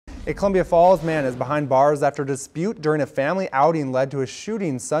A Columbia Falls man is behind bars after a dispute during a family outing led to a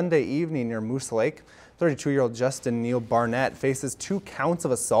shooting Sunday evening near Moose Lake. 32-year-old Justin Neal Barnett faces 2 counts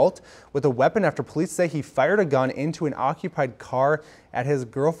of assault with a weapon after police say he fired a gun into an occupied car at his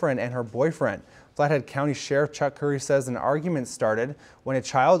girlfriend and her boyfriend. Flathead County Sheriff Chuck Curry says an argument started when a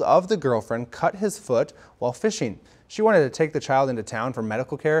child of the girlfriend cut his foot while fishing. She wanted to take the child into town for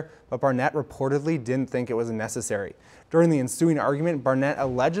medical care, but Barnett reportedly didn't think it was necessary. During the ensuing argument, Barnett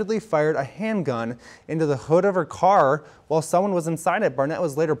allegedly fired a handgun into the hood of her car while someone was inside it. Barnett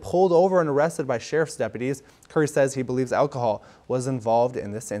was later pulled over and arrested by sheriff's deputies. Curry says he believes alcohol was involved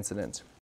in this incident.